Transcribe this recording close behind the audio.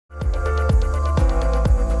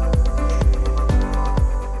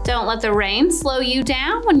let the rain slow you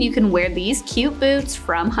down when you can wear these cute boots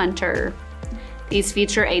from Hunter. These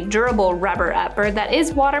feature a durable rubber upper that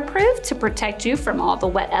is waterproof to protect you from all the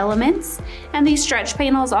wet elements, and these stretch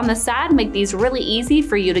panels on the side make these really easy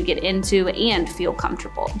for you to get into and feel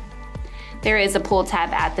comfortable. There is a pull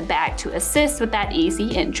tab at the back to assist with that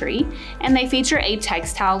easy entry, and they feature a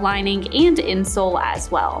textile lining and insole as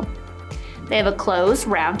well. They have a closed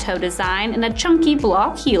round toe design and a chunky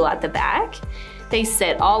block heel at the back. They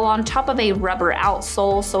sit all on top of a rubber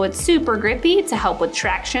outsole, so it's super grippy to help with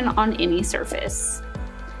traction on any surface.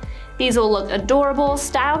 These will look adorable,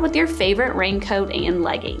 styled with your favorite raincoat and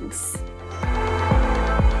leggings.